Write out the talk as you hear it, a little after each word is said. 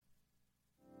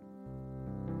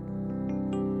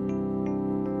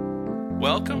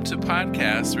Welcome to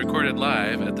podcasts recorded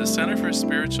live at the Center for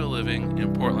Spiritual Living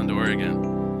in Portland,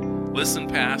 Oregon. Listen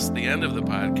past the end of the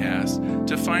podcast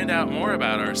to find out more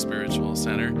about our spiritual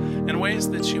center and ways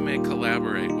that you may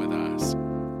collaborate with us.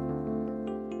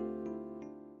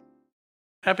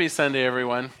 Happy Sunday,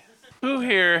 everyone. Who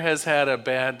here has had a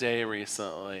bad day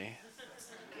recently?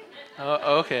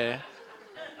 Oh, okay.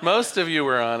 Most of you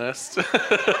were honest.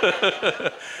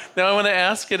 Now I want to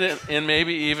ask it in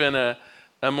maybe even a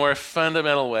more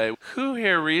fundamental way. Who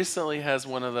here recently has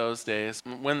one of those days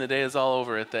when the day is all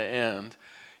over at the end,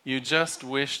 you just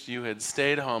wished you had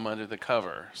stayed home under the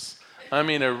covers? I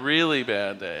mean, a really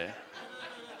bad day.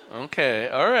 Okay,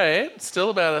 all right.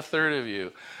 Still about a third of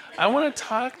you. I want to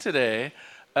talk today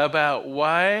about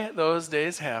why those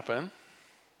days happen,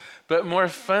 but more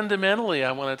fundamentally,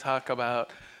 I want to talk about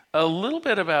a little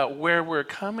bit about where we're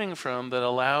coming from that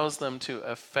allows them to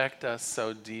affect us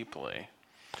so deeply.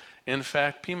 In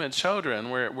fact, Pema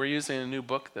Chodron, we're using a new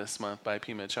book this month by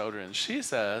Pema Chodron. She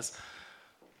says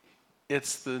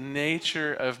it's the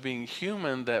nature of being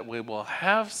human that we will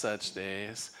have such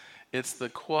days. It's the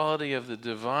quality of the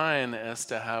divine as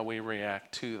to how we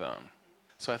react to them.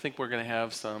 So I think we're going to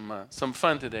have some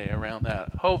fun today around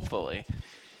that, hopefully.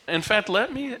 In fact,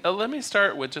 let me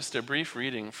start with just a brief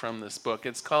reading from this book.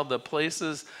 It's called The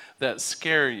Places That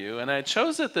Scare You, and I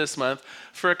chose it this month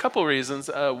for a couple reasons.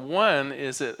 One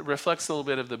is it reflects a little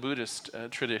bit of the Buddhist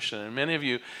tradition, and many of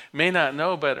you may not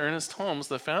know, but Ernest Holmes,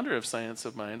 the founder of Science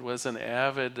of Mind, was an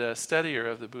avid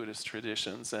studier of the Buddhist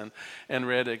traditions and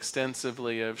read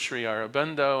extensively of Sri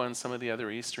Aurobindo and some of the other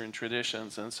Eastern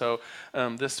traditions, and so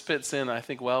this fits in, I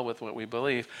think, well with what we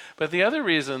believe. But the other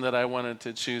reason that I wanted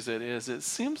to choose it is it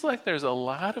seems like there's a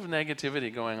lot of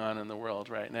negativity going on in the world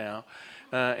right now.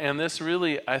 And this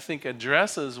really, I think,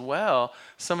 addresses well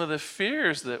some of the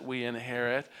fears that we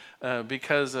inherit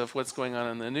because of what's going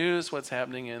on in the news, what's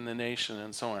happening in the nation,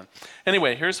 and so on.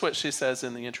 Anyway, here's what she says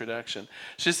in the introduction.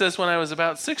 She says, when I was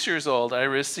about 6 years old, I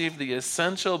received the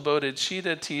essential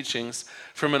bodhicitta teachings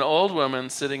from an old woman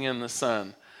sitting in the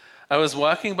sun. I was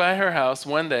walking by her house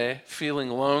one day, feeling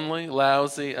lonely,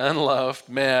 lousy, unloved,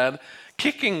 mad,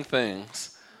 kicking things.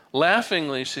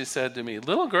 Laughingly, she said to me,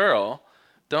 "Little girl,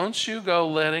 don't you go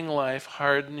letting life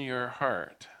harden your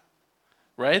heart."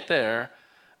 Right there,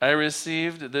 I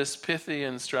received this pithy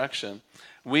instruction.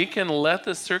 We can let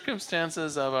the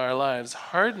circumstances of our lives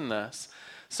harden us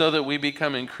so that we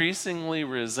become increasingly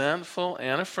resentful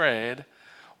and afraid,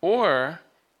 or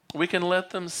we can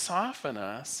let them soften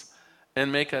us and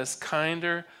make us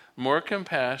kinder, more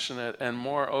compassionate, and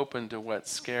more open to what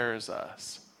scares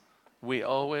us. We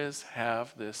always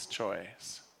have this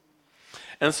choice.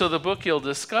 And so the book, you'll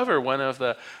discover one of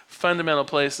the fundamental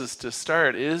places to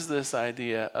start is this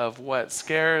idea of what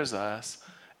scares us,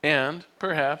 and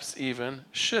perhaps even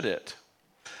should it.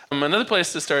 Another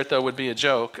place to start, though, would be a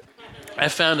joke. I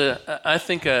found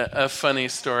a funny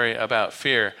story about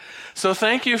fear. So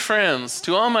thank you, friends,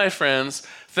 to all my friends.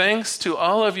 Thanks to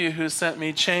all of you who sent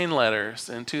me chain letters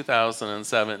in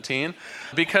 2017.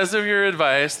 Because of your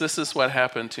advice, this is what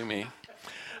happened to me.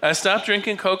 I stopped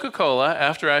drinking Coca-Cola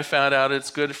after I found out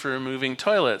it's good for removing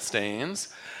toilet stains.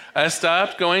 I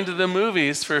stopped going to the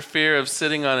movies for fear of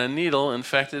sitting on a needle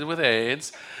infected with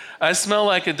AIDS. I smell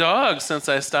like a dog since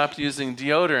I stopped using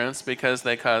deodorants because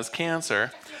they cause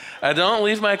cancer. I don't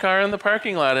leave my car in the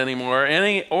parking lot anymore,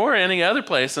 any other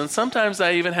place, and sometimes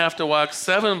I even have to walk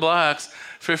 7 blocks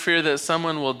for fear that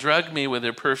someone will drug me with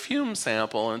a perfume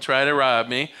sample and try to rob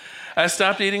me. I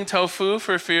stopped eating tofu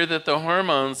for fear that the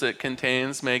hormones it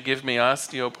contains may give me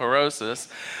osteoporosis.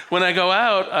 When I go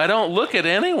out, I don't look at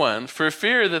anyone for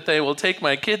fear that they will take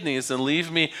my kidneys and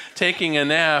leave me taking a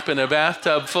nap in a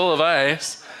bathtub full of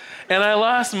ice. And I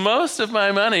lost most of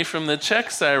my money from the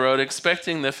checks I wrote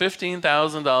expecting the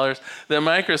 $15,000 that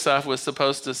Microsoft was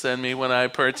supposed to send me when I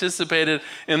participated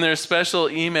in their special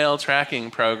email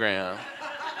tracking program.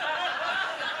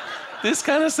 These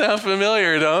kind of sound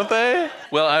familiar, don't they?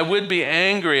 Well, I would be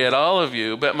angry at all of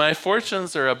you, but my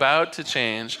fortunes are about to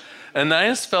change. A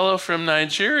nice fellow from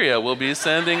Nigeria will be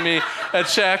sending me a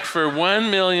check for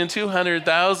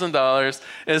 $1,200,000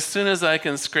 as soon as I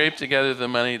can scrape together the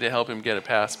money to help him get a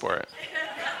passport.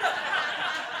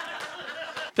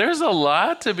 There's a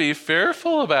lot to be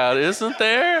fearful about, isn't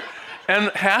there? And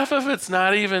half of it's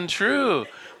not even true.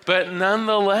 But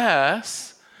nonetheless,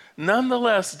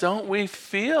 don't we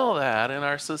feel that in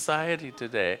our society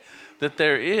today, that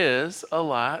there is a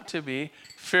lot to be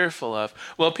fearful of?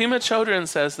 Well, Pema Chodron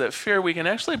says that fear, we can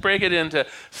actually break it into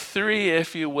 3,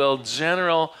 if you will,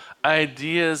 general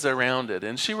ideas around it.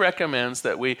 And she recommends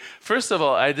that we, first of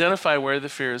all, identify where the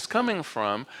fear is coming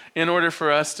from in order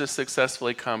for us to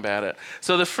successfully combat it.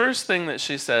 So the first thing that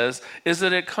she says is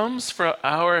that it comes from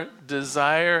our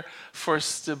desire for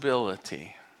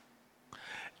stability.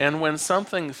 And when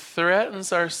something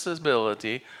threatens our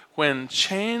stability, when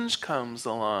change comes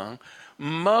along,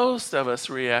 most of us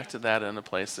react to that in a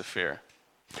place of fear.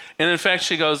 And in fact,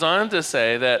 she goes on to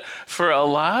say that for a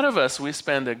lot of us, we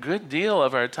spend a good deal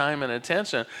of our time and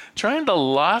attention trying to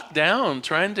lock down,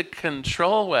 trying to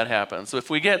control what happens. If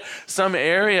we get some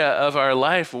area of our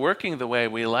life working the way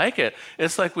we like it,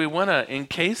 it's like we want to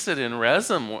encase it in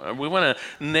resin. We want to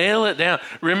nail it down.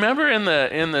 Remember in the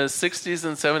 60s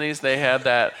and 70s, they had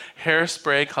that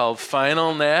hairspray called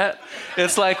Final Net?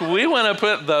 It's like we want to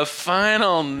put the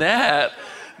final net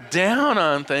down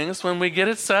on things when we get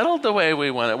it settled the way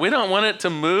we want it. We don't want it to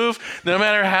move no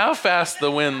matter how fast the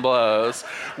wind blows.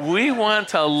 We want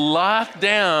to lock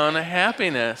down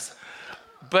happiness.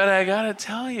 But I got to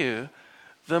tell you,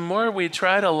 the more we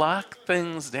try to lock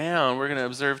things down, we're going to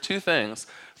observe two things.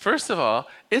 First of all,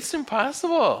 it's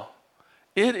impossible.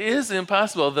 It is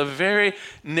impossible. The very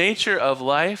nature of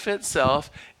life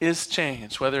itself is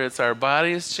change. Whether it's our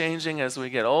bodies changing as we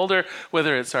get older,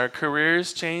 whether it's our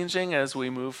careers changing as we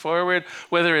move forward,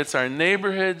 whether it's our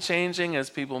neighborhood changing as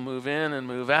people move in and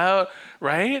move out,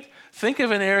 right? Think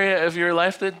of an area of your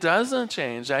life that doesn't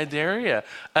change. I dare you.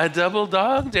 A double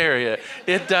dog dare you.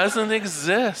 It doesn't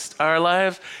exist. Our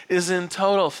life is in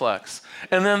total flux.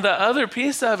 And then the other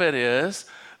piece of it is,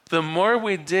 the more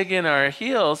we dig in our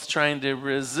heels trying to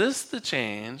resist the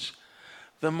change,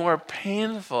 the more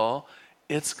painful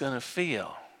it's going to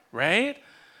feel, right?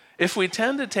 If we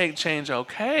tend to take change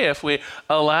okay, if we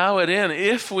allow it in,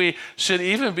 if we should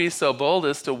even be so bold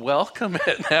as to welcome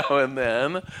it now and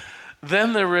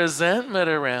then the resentment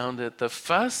around it, the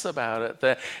fuss about it,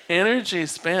 the energy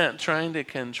spent trying to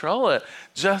control it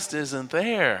just isn't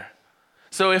there.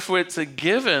 So if it's a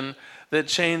given that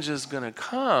change is going to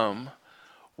come,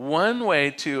 one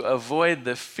way to avoid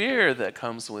the fear that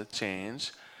comes with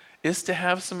change is to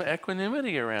have some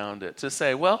equanimity around it, to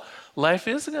say, well, life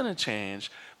is going to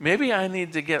change. Maybe I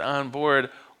need to get on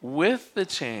board with the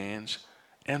change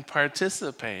and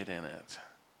participate in it.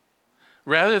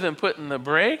 Rather than putting the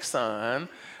brakes on,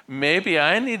 maybe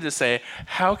I need to say,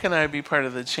 how can I be part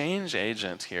of the change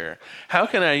agent here? How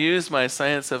can I use my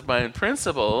science of mind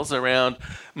principles around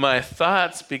my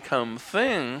thoughts become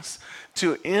things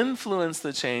to influence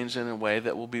the change in a way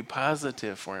that will be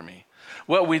positive for me?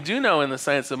 What we do know in the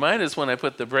science of mind is when I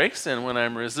put the brakes in, when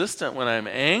I'm resistant, when I'm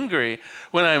angry,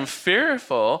 when I'm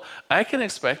fearful, I can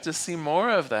expect to see more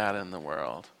of that in the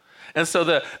world. And so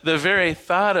the very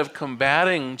thought of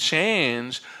combating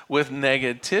change with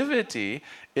negativity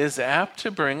is apt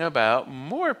to bring about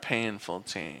more painful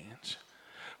change.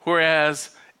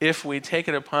 Whereas if we take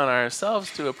it upon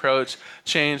ourselves to approach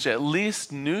change at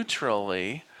least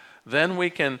neutrally, then we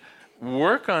can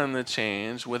work on the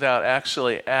change without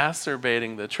actually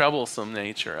exacerbating the troublesome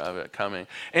nature of it coming.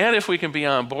 And if we can be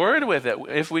on board with it,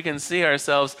 if we can see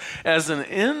ourselves as an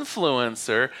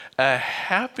influencer, a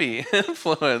happy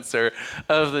influencer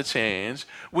of the change,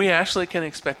 we actually can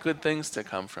expect good things to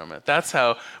come from it. That's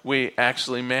how we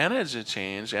actually manage a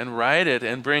change and ride it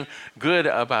and bring good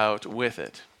about with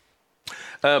it.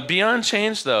 Beyond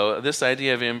change, though, this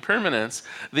idea of impermanence,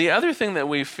 the other thing that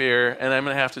we fear, and I'm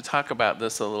going to have to talk about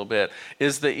this a little bit,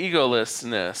 is the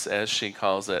egolessness, as she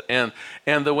calls it. And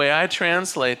the way I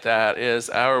translate that is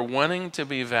our wanting to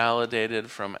be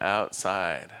validated from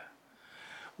outside.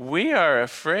 We are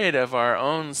afraid of our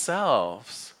own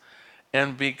selves,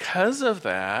 and because of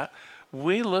that,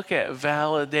 we look at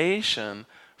validation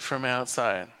from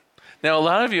outside. Now, a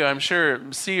lot of you, I'm sure,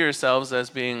 see yourselves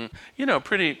as being,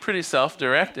 pretty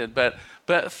self-directed, but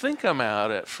think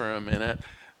about it for a minute.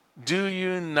 Do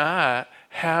you not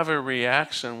have a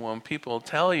reaction when people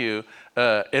tell you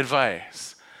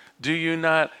advice? Do you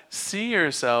not see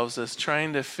yourselves as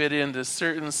trying to fit into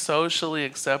certain socially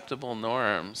acceptable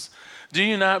norms? Do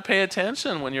you not pay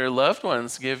attention when your loved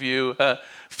ones give you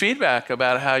feedback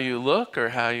about how you look or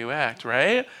how you act,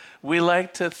 right? We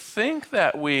like to think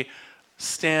that we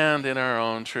stand in our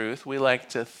own truth. We like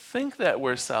to think that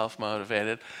we're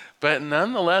self-motivated, but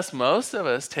nonetheless, most of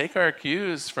us take our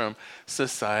cues from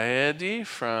society,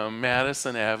 from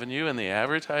Madison Avenue and the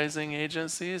advertising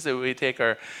agencies. That we take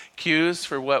our cues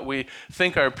for what we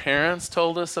think our parents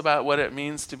told us about what it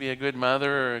means to be a good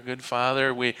mother or a good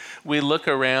father. We look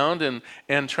around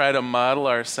and try to model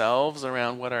ourselves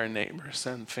around what our neighbors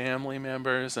and family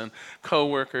members and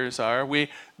coworkers are.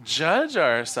 We judge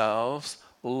ourselves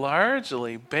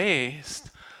largely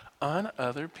based on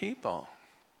other people.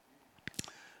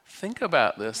 think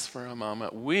about this for a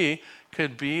moment. We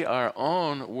could be our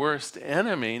own worst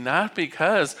enemy, not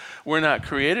because we're not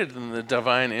created in the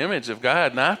divine image of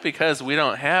God, not because we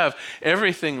don't have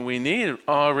everything we need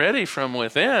already from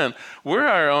within. We're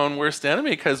our own worst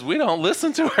enemy because we don't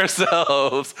listen to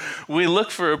ourselves. We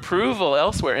look for approval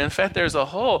elsewhere. In fact, there's a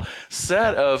whole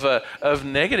set of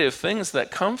negative things that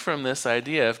come from this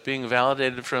idea of being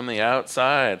validated from the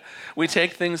outside. We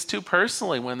take things too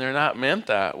personally when they're not meant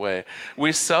that way.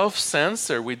 We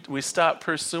self-censor. We stop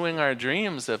pursuing our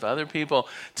dreams if other people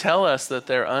tell us that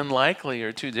they're unlikely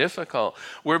or too difficult.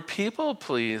 We're people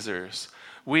pleasers.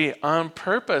 We, on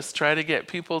purpose, try to get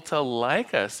people to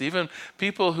like us, even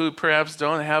people who perhaps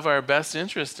don't have our best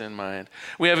interest in mind.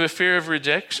 We have a fear of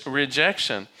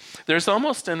rejection. There's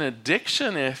almost an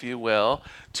addiction, if you will,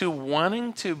 to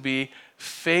wanting to be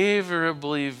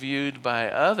favorably viewed by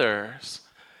others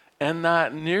and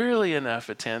not nearly enough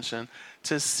attention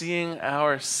to seeing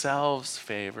ourselves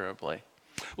favorably.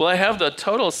 Well, I have the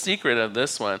total secret of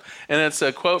this one, and it's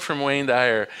a quote from Wayne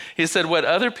Dyer. He said, "What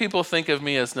other people think of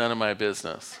me is none of my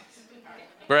business."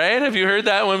 Right? Have you heard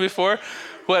that one before?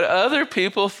 What other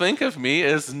people think of me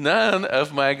is none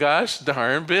of my gosh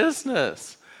darn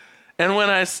business. And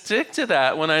when I stick to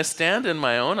that, when I stand in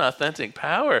my own authentic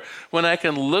power, when I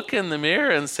can look in the mirror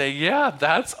and say, yeah,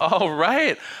 that's all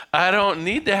right. I don't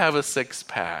need to have a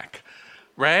six-pack.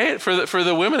 Right? For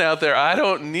the women out there, I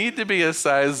don't need to be a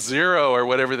size 0 or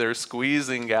whatever they're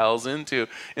squeezing gals into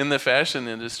in the fashion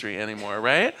industry anymore,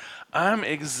 right? I'm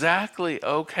exactly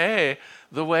okay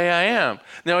the way I am.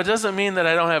 Now, it doesn't mean that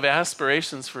I don't have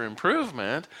aspirations for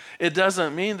improvement. It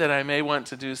doesn't mean that I may want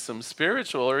to do some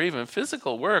spiritual or even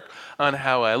physical work on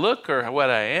how I look or what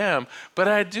I am, but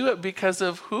I do it because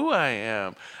of who I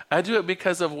am. I do it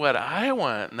because of what I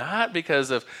want, not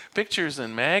because of pictures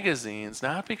in magazines,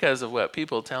 not because of what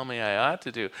people tell me I ought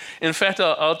to do. In fact,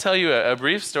 I'll tell you a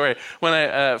brief story. When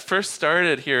I first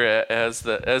started here as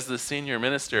the senior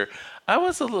minister, I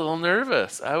was a little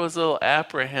nervous. I was a little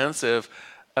apprehensive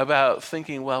about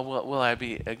thinking, well, will I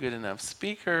be a good enough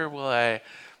speaker?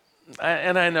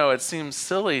 And I know it seems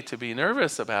silly to be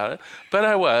nervous about it, but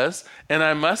I was, and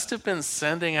I must have been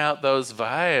sending out those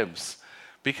vibes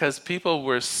because people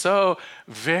were so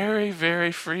very,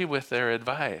 very free with their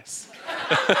advice.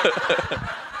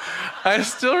 I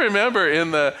still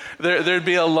remember there'd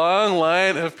be a long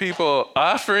line of people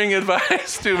offering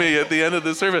advice to me at the end of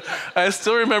the service. I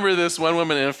still remember this one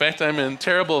woman, in fact, I'm in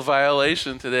terrible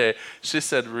violation today. She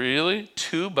said, "Really?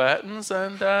 2 buttons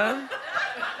undone?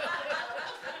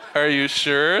 Are you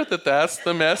sure that that's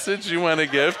the message you want to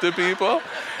give to people?"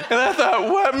 And I thought,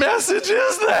 what message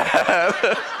is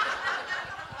that?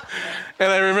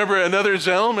 And I remember another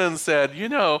gentleman said,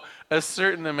 a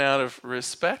certain amount of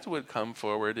respect would come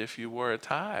forward if you wore a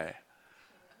tie.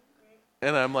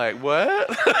 And I'm like, what?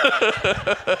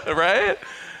 Right?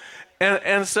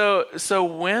 And so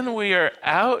when we are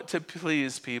out to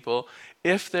please people,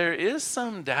 if there is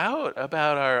some doubt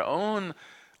about our own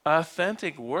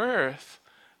authentic worth,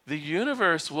 the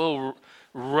universe will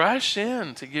rush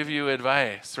in to give you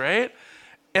advice, right?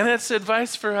 And it's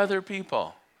advice for other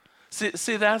people.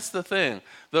 See, that's the thing.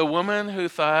 The woman who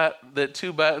thought that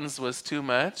 2 buttons was too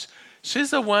much,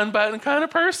 she's a 1-button kind of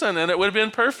person, and it would have been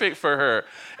perfect for her.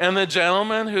 And the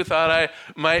gentleman who thought I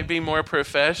might be more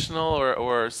professional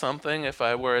or something if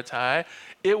I wore a tie,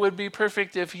 it would be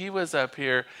perfect if he was up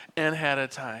here and had a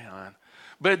tie on.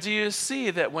 But do you see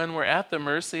that when we're at the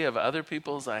mercy of other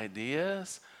people's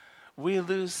ideas, we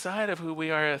lose sight of who we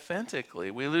are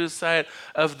authentically. We lose sight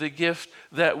of the gift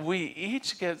that we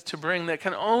each get to bring that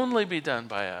can only be done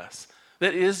by us,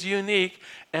 that is unique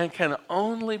and can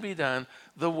only be done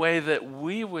the way that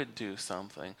we would do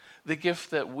something, the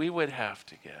gift that we would have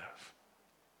to give.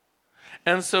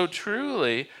 And so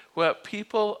truly, what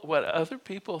other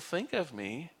people think of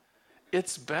me,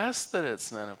 it's best that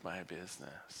it's none of my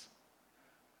business.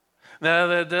 Now,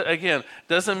 that again,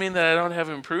 doesn't mean that I don't have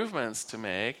improvements to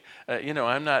make.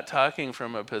 I'm not talking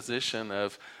from a position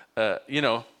of,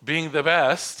 being the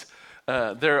best.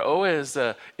 There are always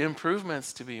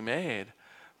improvements to be made,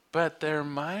 but they're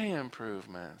my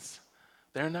improvements.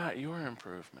 They're not your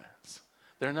improvements.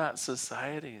 They're not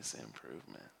society's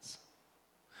improvements.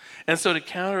 And so to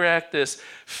counteract this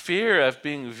fear of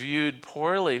being viewed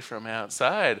poorly from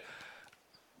outside,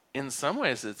 in some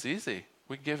ways it's easy.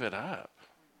 We give it up.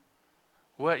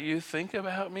 What you think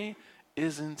about me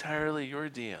is entirely your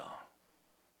deal.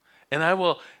 And I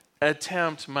will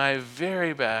attempt my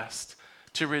very best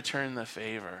to return the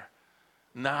favor,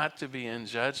 not to be in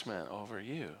judgment over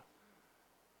you.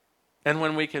 And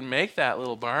when we can make that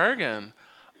little bargain,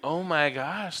 oh my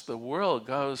gosh, the world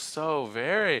goes so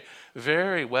very,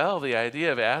 very well. The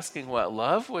idea of asking what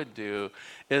love would do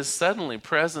is suddenly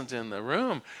present in the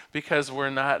room because we're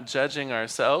not judging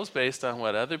ourselves based on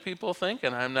what other people think,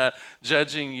 and I'm not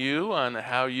judging you on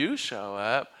how you show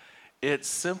up. It's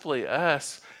simply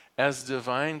us as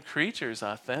divine creatures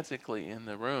authentically in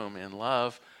the room in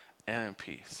love and in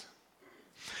peace.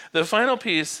 The final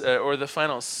piece, or the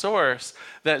final source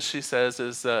that she says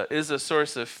is a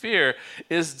source of fear,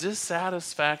 is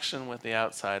dissatisfaction with the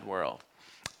outside world.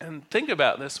 And think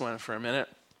about this one for a minute.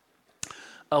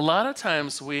 A lot of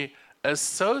times we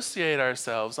associate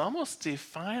ourselves, almost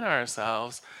define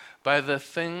ourselves, by the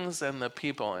things and the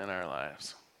people in our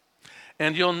lives.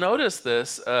 And you'll notice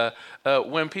this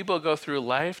when people go through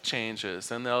life changes,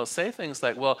 and they'll say things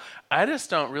like, well, I just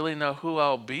don't really know who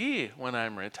I'll be when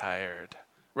I'm retired,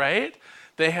 right?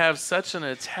 They have such an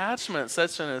attachment,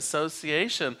 such an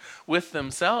association with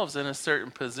themselves in a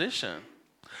certain position.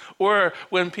 Or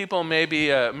when people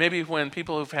maybe when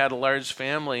people who've had a large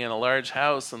family and a large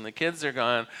house and the kids are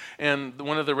gone, and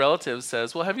one of the relatives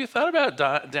says, well, have you thought about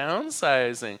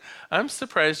downsizing? I'm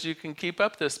surprised you can keep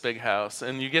up this big house.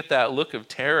 And you get that look of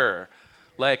terror,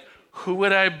 like, who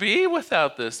would I be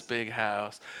without this big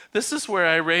house? This is where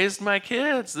I raised my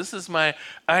kids. This is my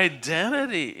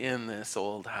identity in this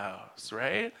old house,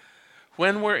 right?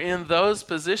 When we're in those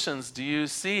positions, do you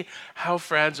see how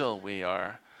fragile we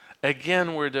are?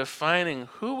 Again, we're defining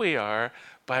who we are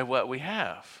by what we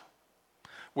have.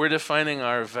 We're defining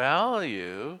our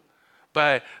value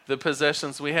by the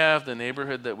possessions we have, the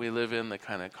neighborhood that we live in, the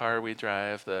kind of car we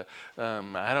drive,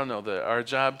 our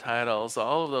job titles,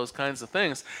 all of those kinds of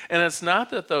things. And it's not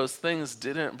that those things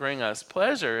didn't bring us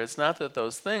pleasure. It's not that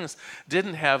those things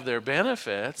didn't have their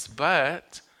benefits,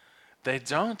 but they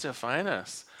don't define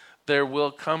us. There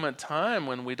will come a time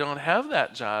when we don't have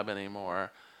that job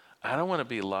anymore. I don't want to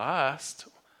be lost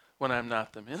when I'm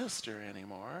not the minister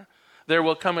anymore. There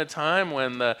will come a time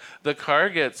when the car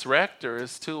gets wrecked or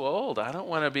is too old. I don't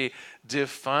want to be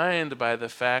defined by the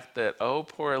fact that, oh,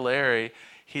 poor Larry,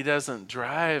 he doesn't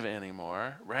drive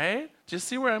anymore, right? Do you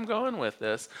see where I'm going with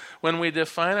this? When we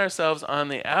define ourselves on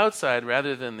the outside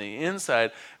rather than the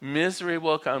inside, misery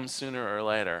will come sooner or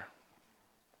later.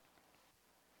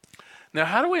 Now,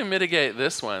 how do we mitigate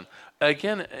this one?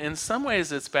 Again, in some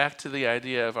ways, it's back to the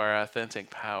idea of our authentic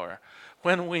power.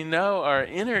 When we know our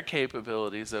inner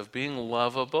capabilities of being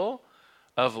lovable,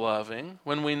 of loving,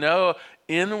 when we know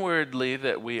inwardly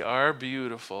that we are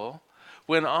beautiful,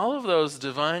 when all of those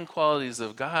divine qualities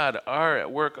of God are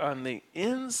at work on the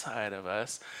inside of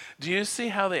us, do you see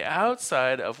how the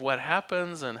outside of what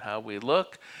happens and how we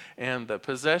look and the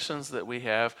possessions that we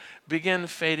have begin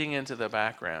fading into the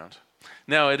background?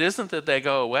 Now, it isn't that they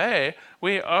go away.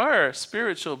 We are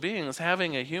spiritual beings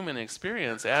having a human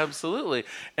experience, absolutely.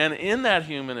 And in that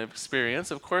human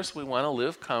experience, of course, we want to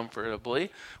live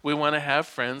comfortably. We want to have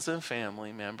friends and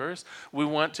family members. We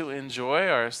want to enjoy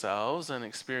ourselves and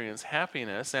experience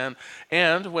happiness.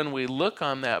 And when we look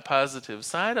on that positive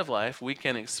side of life, we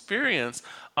can experience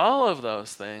all of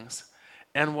those things.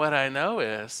 And what I know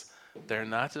is they're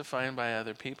not defined by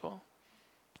other people.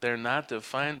 They're not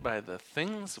defined by the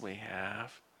things we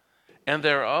have. And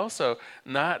they're also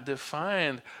not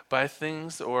defined by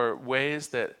things or ways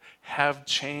that have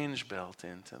change built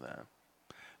into them.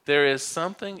 There is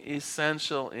something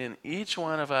essential in each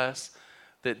one of us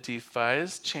that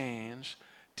defies change,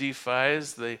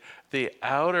 defies the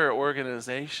outer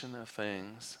organization of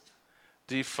things,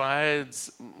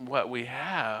 defies what we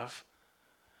have.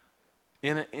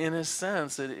 In a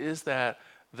sense, it is that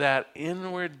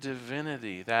inward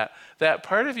divinity, that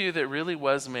part of you that really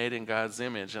was made in God's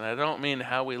image. And I don't mean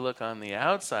how we look on the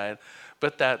outside,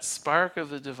 but that spark of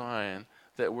the divine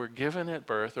that we're given at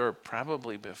birth, or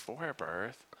probably before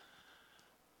birth,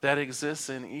 that exists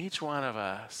in each one of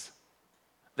us,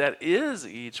 that is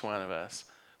each one of us,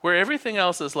 where everything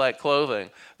else is like clothing.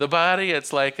 The body,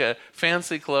 it's like a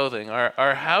fancy clothing.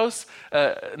 Our house,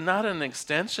 not an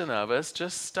extension of us,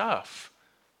 just stuff.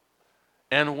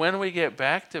 And when we get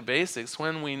back to basics,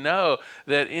 when we know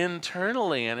that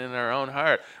internally and in our own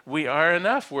heart, we are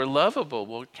enough, we're lovable,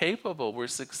 we're capable, we're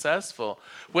successful,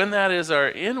 when that is our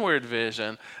inward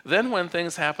vision, then when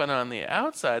things happen on the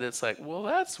outside, it's like, well,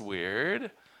 that's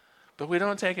weird. But we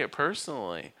don't take it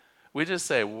personally. We just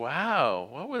say, wow,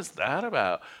 what was that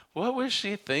about? What was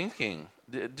she thinking?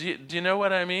 Do you know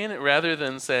what I mean? Rather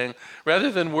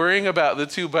than worrying about the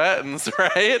two buttons,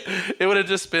 right? It would have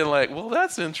just been like, well,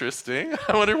 that's interesting.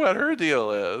 I wonder what her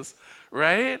deal is,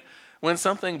 right? When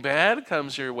something bad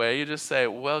comes your way, you just say,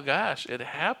 well, gosh, it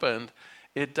happened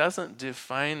it doesn't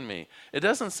define me. It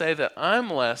doesn't say that I'm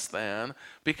less than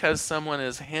because someone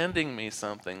is handing me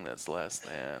something that's less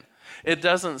than. It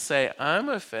doesn't say I'm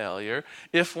a failure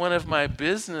if one of my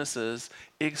businesses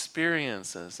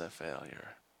experiences a failure.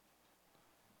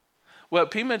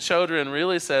 What Pema Chodron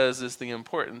really says is the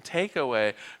important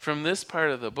takeaway from this part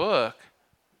of the book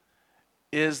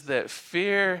is that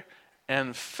fear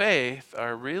and faith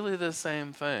are really the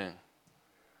same thing.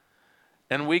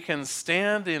 And we can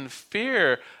stand in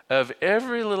fear of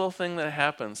every little thing that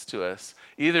happens to us,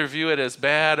 either view it as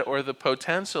bad or the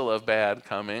potential of bad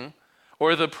coming,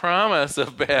 or the promise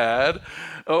of bad,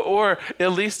 or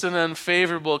at least an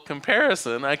unfavorable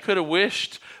comparison. I could have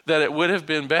wished that it would have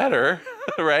been better,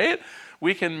 right?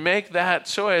 We can make that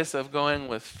choice of going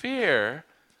with fear,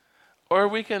 or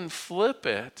we can flip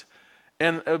it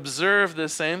and observe the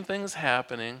same things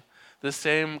happening, the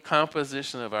same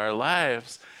composition of our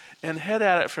lives, and head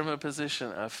at it from a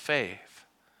position of faith.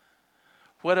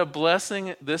 What a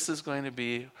blessing this is going to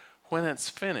be when it's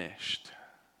finished.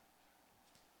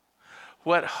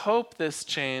 What hope this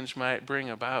change might bring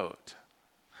about.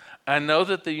 I know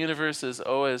that the universe is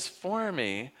always for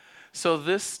me, so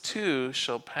this too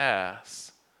shall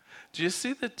pass. Do you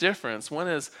see the difference? One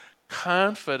is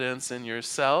confidence in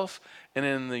yourself and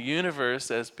in the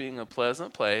universe as being a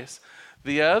pleasant place.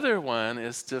 The other one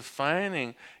is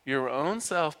defining your own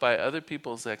self by other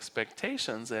people's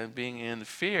expectations and being in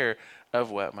fear of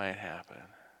what might happen.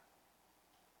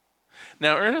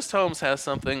 Now, Ernest Holmes has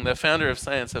something, the founder of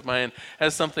Science of Mind,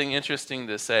 has something interesting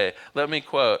to say. Let me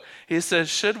quote. He says,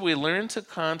 "Should we learn to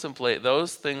contemplate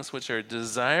those things which are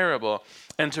desirable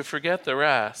and to forget the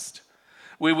rest,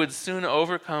 we would soon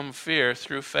overcome fear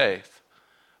through faith.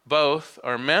 Both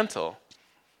are mental.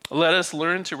 Let us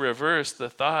learn to reverse the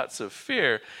thoughts of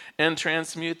fear and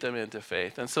transmute them into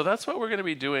faith." And so that's what we're going to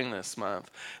be doing this month.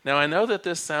 Now, I know that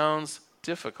this sounds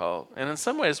difficult, and in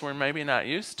some ways we're maybe not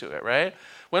used to it, right?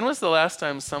 When was the last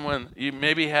time you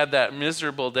maybe had that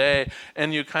miserable day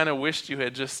and you kind of wished you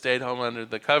had just stayed home under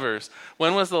the covers?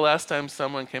 When was the last time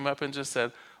someone came up and just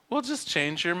said, "Well, just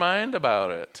change your mind about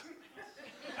it"?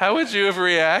 How would you have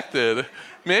reacted?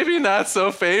 Maybe not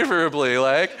so favorably,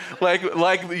 like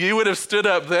you would have stood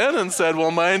up then and said, "Well,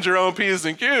 mind your own P's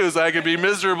and Q's. I could be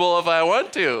miserable if I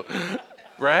want to,"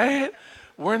 right?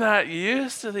 We're not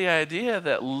used to the idea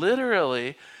that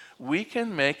literally we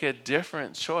can make a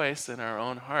different choice in our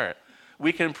own heart.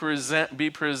 We can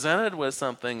be presented with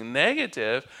something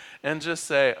negative and just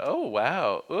say, "Oh,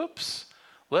 wow, oops,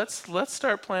 let's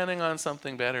start planning on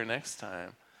something better next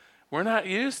time." We're not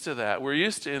used to that. We're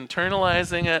used to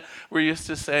internalizing it. We're used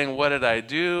to saying, "What did I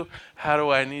do? How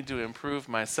do I need to improve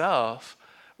myself?"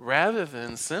 Rather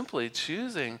than simply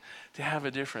choosing to have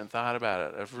a different thought about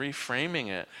it, of reframing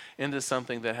it into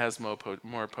something that has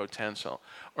more potential.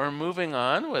 Or moving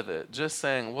on with it, just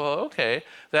saying, "Well, okay,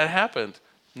 that happened.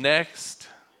 Next."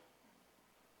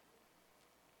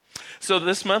 So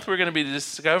this month we're going to be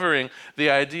discovering the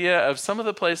idea of some of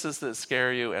the places that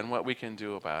scare you and what we can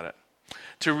do about it.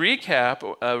 To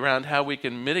recap around how we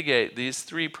can mitigate these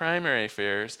three primary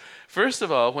fears, first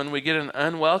of all, when we get an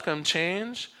unwelcome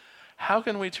change, how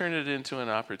can we turn it into an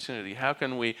opportunity? How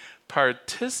can we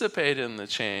participate in the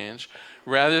change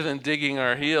rather than digging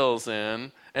our heels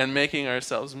in and making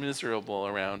ourselves miserable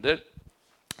around it?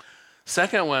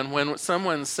 Second one, when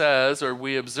someone says or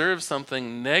we observe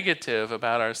something negative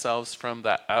about ourselves from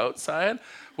the outside,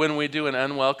 when we do an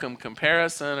unwelcome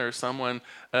comparison or someone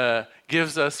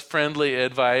gives us friendly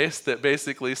advice that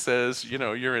basically says,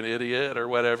 "You're an idiot," or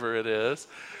whatever it is,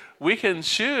 we can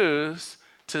choose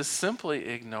to simply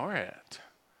ignore it.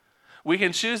 We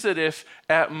can choose it if,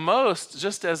 at most,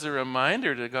 just as a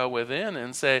reminder to go within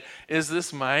and say, "Is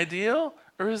this my deal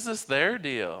or is this their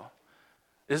deal?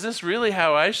 Is this really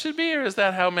how I should be, or is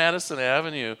that how Madison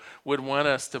Avenue would want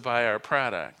us to buy our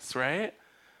products," right?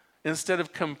 Instead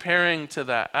of comparing to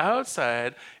the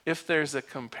outside, if there's a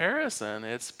comparison,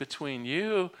 it's between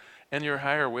you and your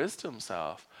higher wisdom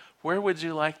self. Where would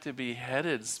you like to be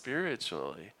headed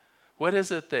spiritually? What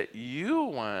is it that you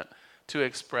want to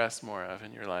express more of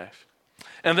in your life?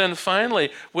 And then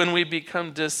finally, when we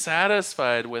become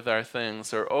dissatisfied with our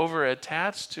things or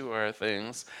over-attached to our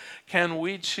things, can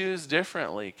we choose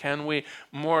differently? Can we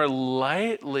more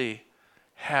lightly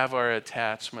have our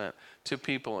attachment to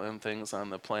people and things on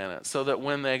the planet so that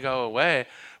when they go away,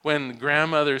 when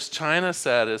grandmother's china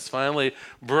set is finally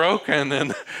broken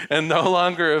and no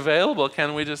longer available,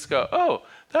 can we just go, "Oh,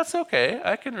 that's okay.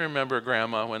 I can remember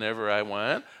grandma whenever I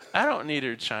want. I don't need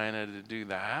her china to do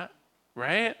that,"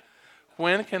 right?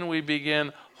 When can we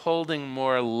begin holding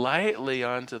more lightly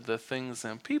onto the things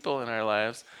and people in our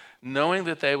lives knowing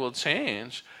that they will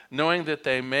change, knowing that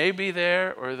they may be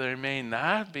there or they may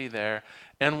not be there.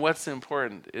 And what's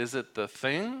important? Is it the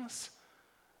things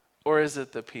or is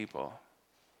it the people?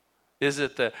 Is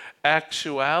it the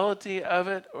actuality of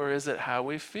it or is it how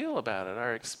we feel about it,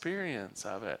 our experience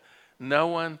of it? No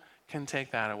one can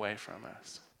take that away from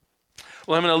us.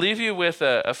 Well, I'm going to leave you with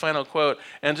a final quote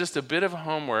and just a bit of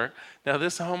homework. Now,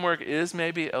 this homework is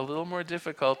maybe a little more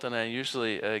difficult than I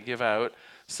usually give out.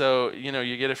 So,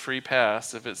 you get a free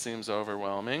pass if it seems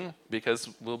overwhelming, because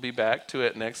we'll be back to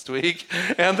it next week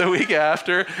and the week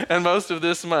after and most of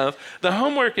this month. The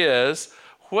homework is,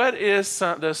 what is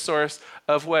the source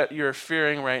of what you're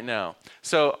fearing right now?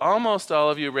 So almost all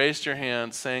of you raised your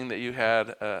hand saying that you had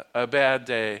a bad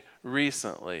day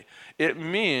recently. It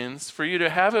means for you to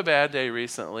have a bad day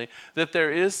recently that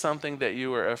there is something that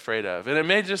you were afraid of. And it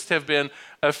may just have been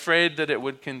afraid that it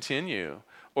would continue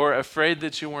or afraid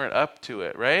that you weren't up to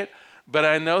it, right? But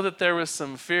I know that there was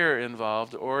some fear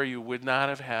involved or you would not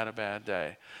have had a bad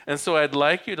day. And so I'd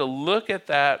like you to look at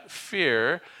that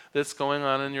fear that's going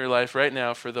on in your life right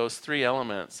now for those three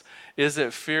elements. Is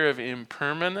it fear of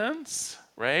impermanence,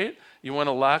 right? You want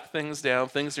to lock things down,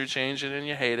 things are changing and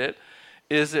you hate it.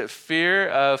 Is it fear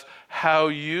of how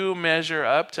you measure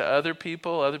up to other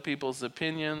people, other people's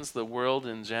opinions, the world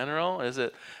in general? Is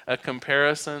it a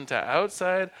comparison to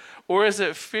outside? Or is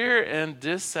it fear and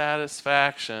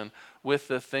dissatisfaction with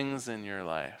the things in your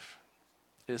life?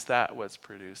 Is that what's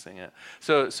producing it?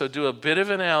 So do a bit of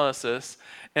analysis.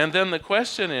 And then the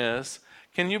question is,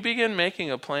 can you begin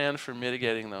making a plan for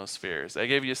mitigating those fears? I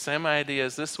gave you some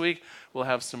ideas this week. We'll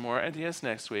have some more ideas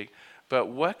next week. But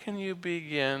what can you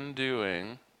begin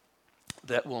doing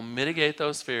that will mitigate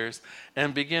those fears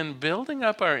and begin building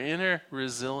up our inner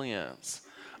resilience,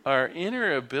 our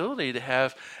inner ability to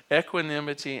have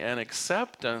equanimity and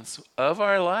acceptance of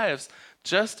our lives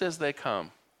just as they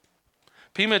come?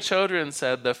 Pema Chodron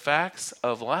said the facts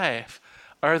of life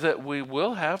are that we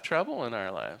will have trouble in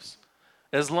our lives.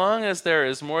 As long as there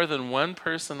is more than one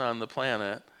person on the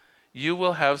planet, you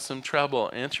will have some trouble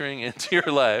entering into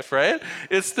your life, right?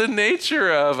 It's the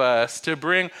nature of us to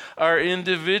bring our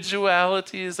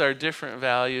individualities, our different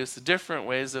values, different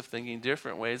ways of thinking,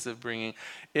 different ways of bringing.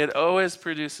 It always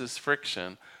produces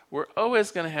friction. We're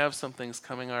always going to have some things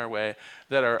coming our way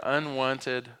that are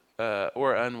unwanted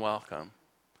or unwelcome.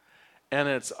 And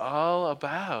it's all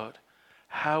about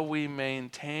how we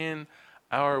maintain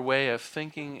our way of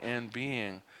thinking and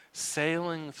being,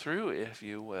 sailing through, if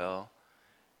you will,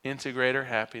 into greater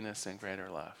happiness and greater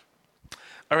love.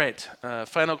 All right,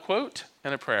 final quote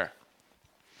and a prayer.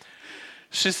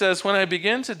 She says, when I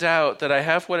begin to doubt that I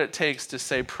have what it takes to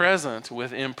stay present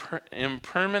with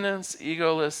impermanence,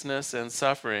 egolessness, and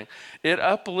suffering, it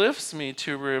uplifts me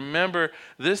to remember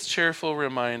this cheerful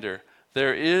reminder: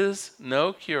 there is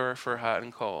no cure for hot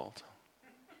and cold.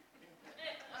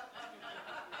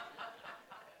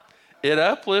 It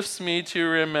uplifts me to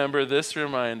remember this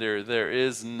reminder: there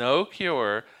is no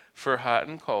cure for hot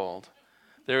and cold.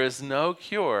 There is no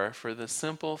cure for the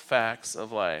simple facts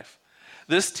of life.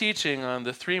 This teaching on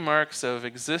the three marks of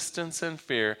existence and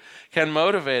fear can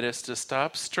motivate us to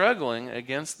stop struggling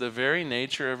against the very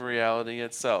nature of reality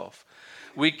itself.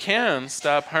 We can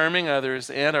stop harming others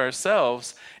and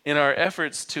ourselves in our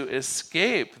efforts to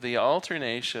escape the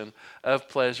alternation of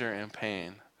pleasure and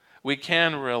pain. We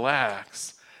can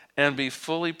relax and be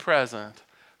fully present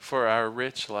for our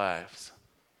rich lives.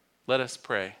 Let us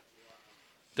pray.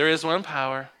 There is one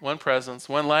power, one presence,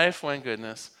 one life, one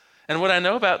goodness. And what I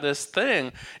know about this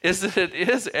thing is that it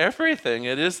is everything.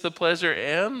 It is the pleasure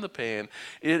and the pain.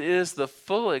 It is the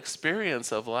full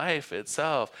experience of life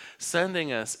itself,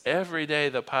 sending us every day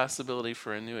the possibility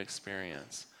for a new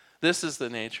experience. This is the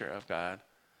nature of God.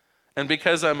 And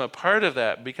because I'm a part of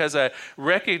that, because I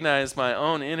recognize my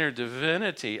own inner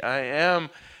divinity, I am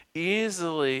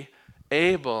easily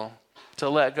able to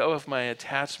let go of my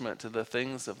attachment to the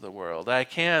things of the world. I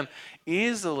can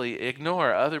easily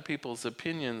ignore other people's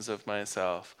opinions of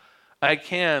myself. I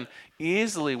can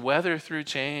easily weather through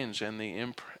change and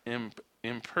the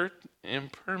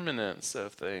impermanence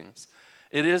of things.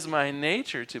 It is my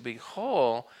nature to be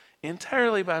whole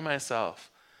entirely by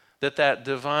myself. That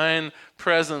divine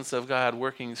presence of God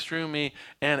working through me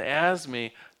and as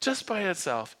me just by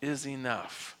itself is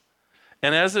enough.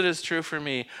 And as it is true for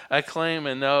me, I claim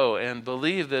and know and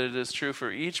believe that it is true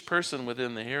for each person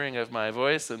within the hearing of my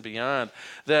voice and beyond,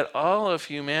 that all of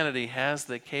humanity has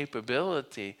the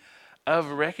capability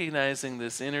of recognizing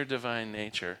this inner divine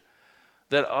nature,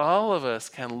 that all of us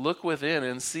can look within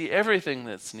and see everything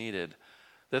that's needed,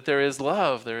 that there is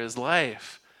love, there is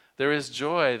life, There is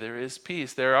joy, there is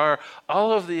peace. There are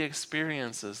all of the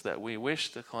experiences that we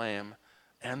wish to claim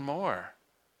and more.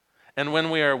 And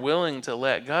when we are willing to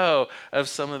let go of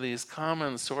some of these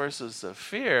common sources of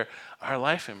fear, our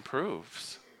life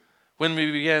improves. When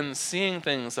we begin seeing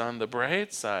things on the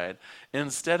bright side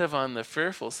instead of on the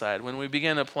fearful side, when we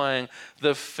begin applying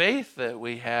the faith that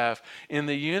we have in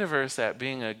the universe at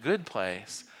being a good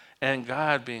place and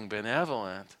God being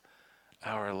benevolent,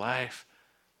 our life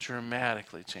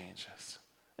dramatically changes.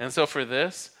 And so for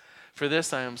this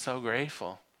I am so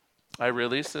grateful. I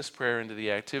release this prayer into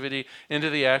the activity, into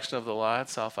the action of the law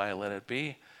itself. I let it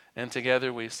be. And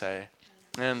together we say,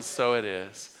 and so it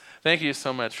is. Thank you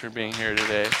so much for being here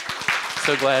today.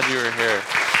 So glad you were here.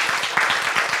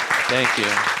 Thank you.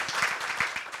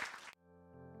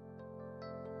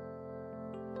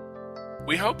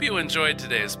 We hope you enjoyed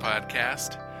today's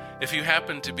podcast. If you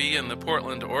happen to be in the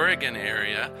Portland, Oregon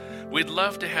area, we'd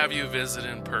love to have you visit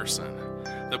in person.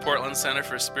 The Portland Center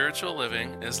for Spiritual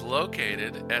Living is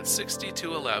located at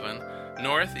 6211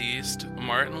 Northeast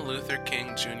Martin Luther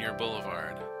King Jr.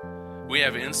 Boulevard. We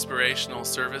have inspirational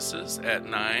services at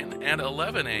 9 and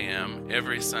 11 a.m.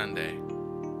 every Sunday.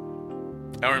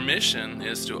 Our mission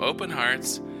is to open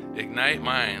hearts, ignite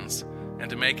minds, and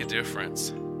to make a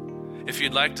difference. If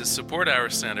you'd like to support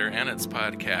our center and its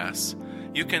podcasts,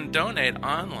 you can donate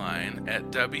online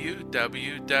at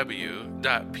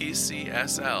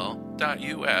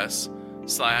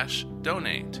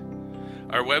www.pcsl.us/donate.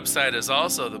 Our website is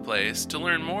also the place to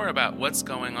learn more about what's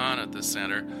going on at the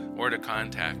center or to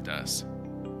contact us.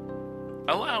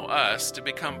 Allow us to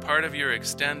become part of your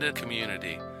extended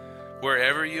community.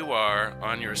 Wherever you are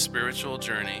on your spiritual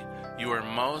journey, you are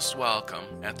most welcome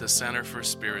at the Center for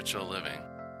Spiritual Living.